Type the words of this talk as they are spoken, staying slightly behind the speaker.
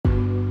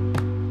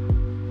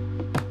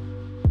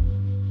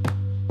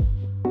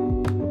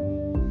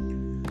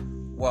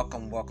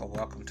Welcome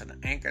to the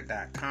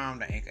Anchor.com,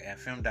 the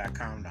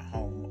AnchorFM.com, the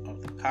home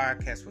of the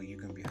podcast where you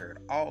can be heard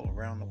all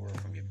around the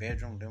world from your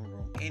bedroom, living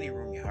room, any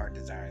room your heart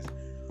desires.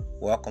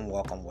 Welcome.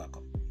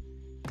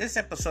 This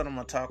episode I'm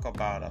going to talk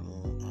about a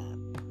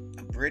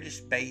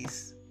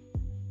British-based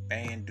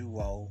band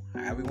duo,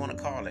 however you want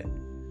to call it,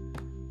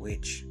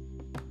 which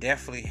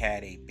definitely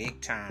had a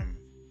big-time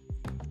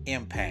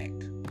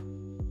impact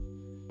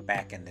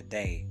back in the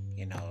day.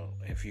 You know,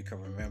 if you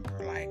can remember,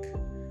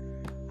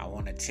 I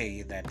want to tell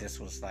you that this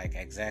was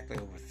exactly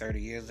over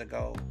 30 years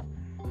ago.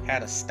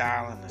 Had a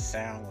style and a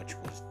sound which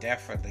was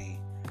definitely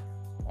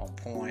on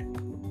point.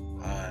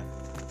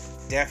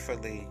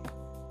 Definitely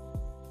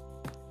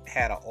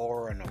had an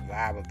aura and a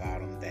vibe about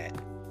them that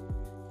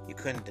you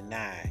couldn't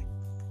deny.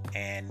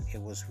 And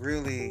it was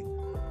really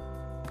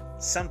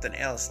something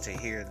else to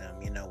hear them,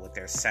 with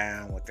their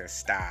sound, with their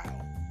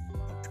style.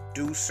 A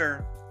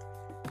producer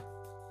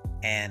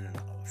and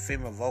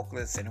female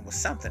vocalists, and it was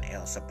something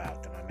else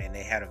about them. I mean,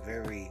 they had a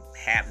very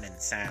happening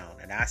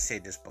sound, and I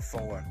said this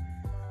before,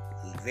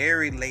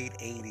 very late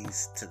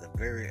 80s to the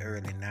very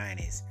early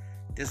 90s,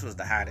 this was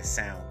the hottest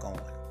sound going.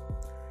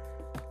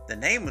 The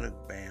name of the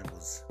band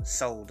was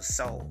Soul II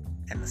Soul,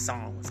 and the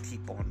song was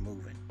Keep On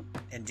Moving.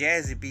 And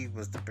Jazzy B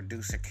was the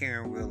producer,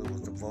 Karen Wheeler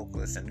was the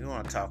vocalist, and you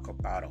want to talk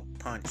about a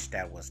punch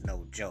that was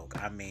no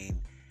joke. I mean,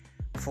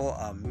 for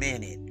a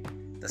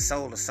minute, the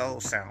Soul II Soul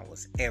sound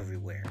was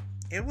everywhere.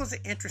 It was an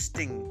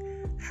interesting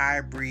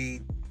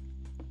hybrid.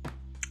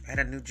 Had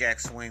a New Jack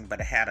Swing, but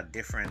it had a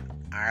different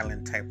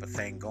island type of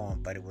thing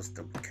going. But it was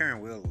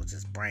Karen Wheeler was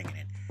just bringing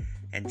it,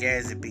 and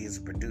Jazzy B as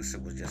a producer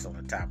was just on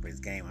the top of his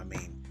game. I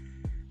mean,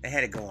 they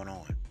had it going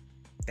on.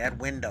 That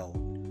window,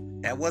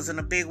 that wasn't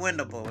a big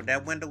window, but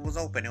that window was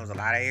open. There was a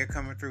lot of air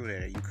coming through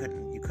there. You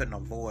couldn't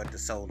avoid the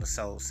Soul II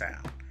Soul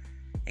sound.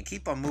 And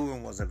Keep On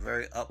Moving was a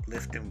very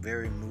uplifting,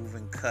 very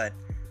moving cut.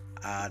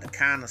 The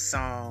kind of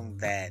song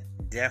that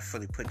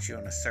definitely puts you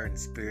in a certain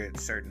spirit,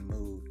 certain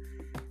mood.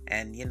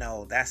 And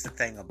that's the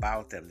thing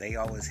about them. They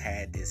always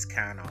had this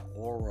kind of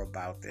aura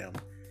about them,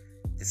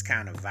 this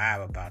kind of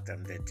vibe about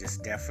them that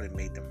just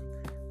definitely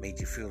made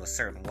you feel a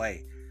certain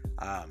way.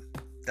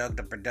 Dug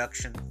the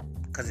production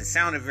because it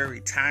sounded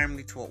very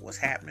timely to what was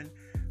happening,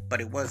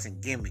 but it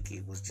wasn't gimmicky.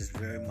 It was just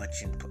very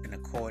much in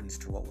accordance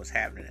to what was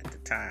happening at the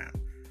time.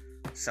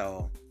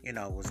 So it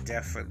was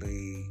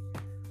definitely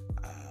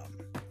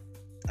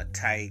a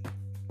tight,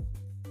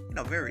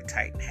 very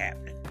tight and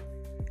happening.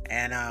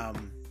 And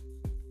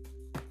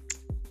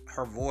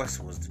her voice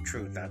was the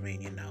truth. I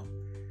mean,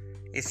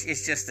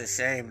 it's just a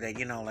shame that,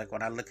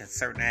 when I look at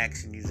certain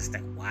acts and you just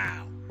think,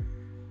 wow.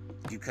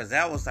 Because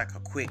that was like a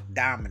quick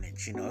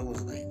dominance, it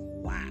was like,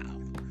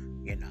 wow,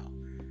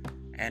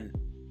 And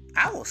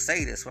I will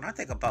say this, when I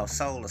think about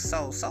Soul II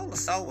Soul, Soul II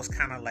Soul was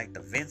kind of like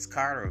the Vince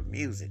Carter of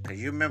music. Because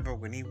you remember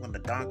when he won the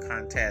Dunk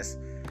Contest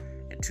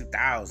in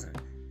 2000,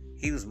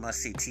 he was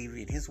must-see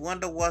TV. And his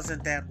window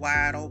wasn't that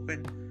wide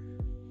open.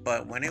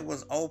 But when it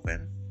was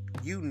open,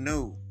 you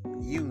knew.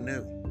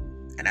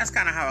 And that's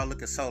kind of how I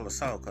look at Soul II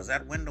Soul, because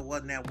that window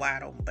wasn't that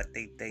wide open, but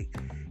they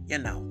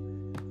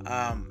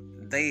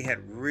had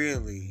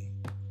really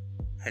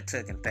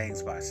taken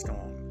things by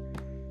storm,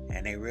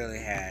 and they really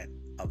had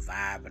a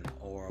vibe and an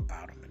aura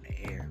about them in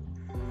the air.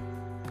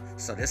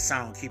 So this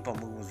song, Keep On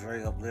Moving, was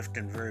very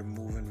uplifting, very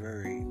moving,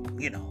 very,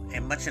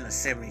 and much in the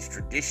 70s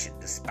tradition.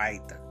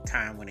 Despite the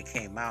time when it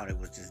came out, it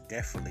was just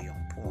definitely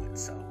on point.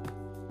 So,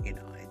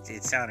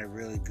 it sounded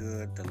really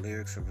good. The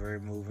lyrics were very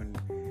moving.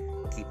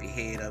 Keep your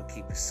head up,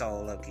 keep your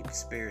soul up, keep your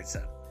spirits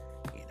up,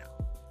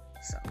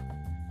 So,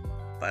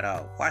 but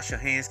wash your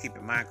hands, keep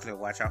your mind clear,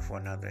 watch out for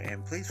another.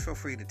 And please feel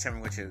free to tell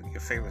me what your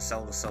favorite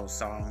Soul II Soul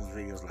songs,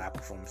 videos, live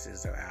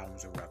performances, or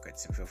albums, or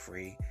records. And feel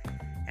free.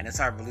 And it's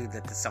hard to believe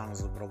that the song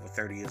is a little bit over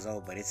 30 years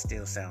old, but it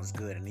still sounds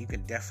good. And you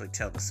can definitely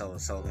tell the Soul II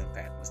Soul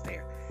impact was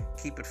there.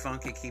 Keep it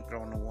funky, keep it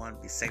on the one.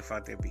 Be safe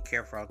out there, be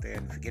careful out there.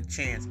 And if you get a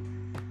chance,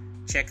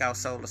 check out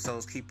Soul II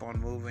Soul's Keep On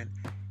Moving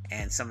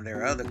and some of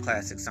their other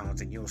classic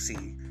songs, and you'll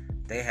see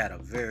they had a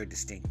very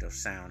distinctive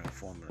sound and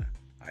formula.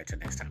 All right, till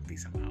next time.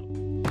 Peace.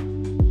 I'm out.